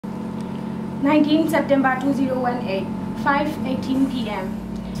19 September 2018, 5:18 p.m.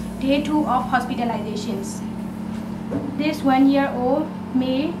 Day 2 of hospitalizations. This 1-year-old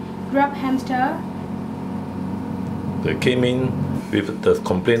male grub hamster. They came in with the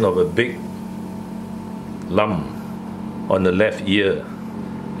complaint of a big lump on the left ear,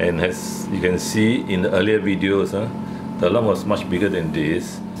 and as you can see in the earlier videos, the lump was much bigger than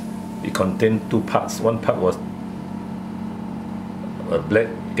this. It contained two parts. One part was a black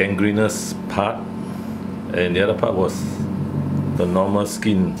gangrenous part, and the other part was the normal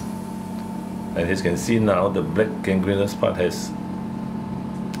skin. And as you can see now, the black gangrenous part has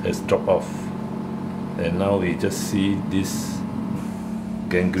dropped off, and now we just see this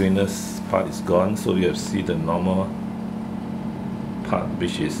gangrenous part is gone, so we have see the normal part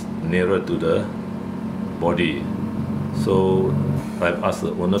which is nearer to the body. So I've asked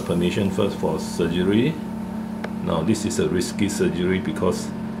the owner permission first for surgery. Now this is a risky surgery because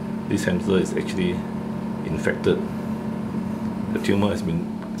this hamster is actually infected. The tumor has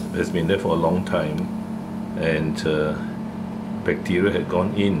been there for a long time, and bacteria had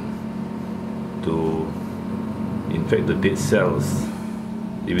gone in to infect the dead cells.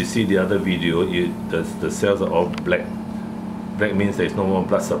 If you see the other video, the cells are all black. Black means there is no more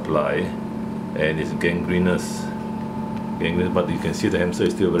blood supply, and it's gangrenous. But you can see the hamster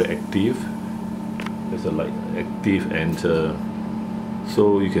is still very active. There's a light active, and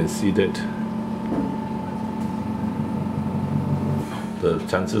so you can see that the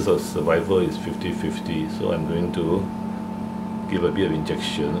chances of survival is 50-50. So I'm going to give a bit of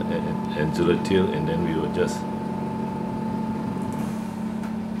injection and Zulatil, and then we will just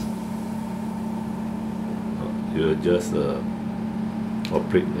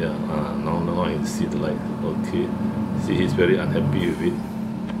operate. Yeah, now I can see the light. Okay, see, he's very unhappy with it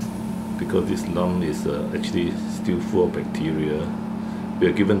because this lump is actually still full of bacteria. We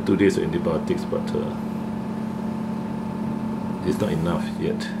are given 2 days of antibiotics, but it's not enough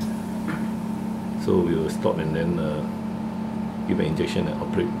yet. So we will stop and then give an injection and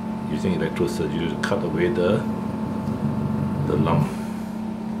operate using electrosurgery to cut away the lump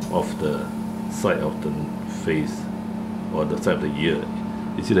off the side of the face or the side of the ear.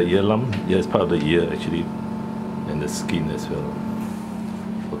 You see the ear lump? Yeah, it's part of the ear actually, and the skin as well.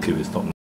 Okay, we stop now.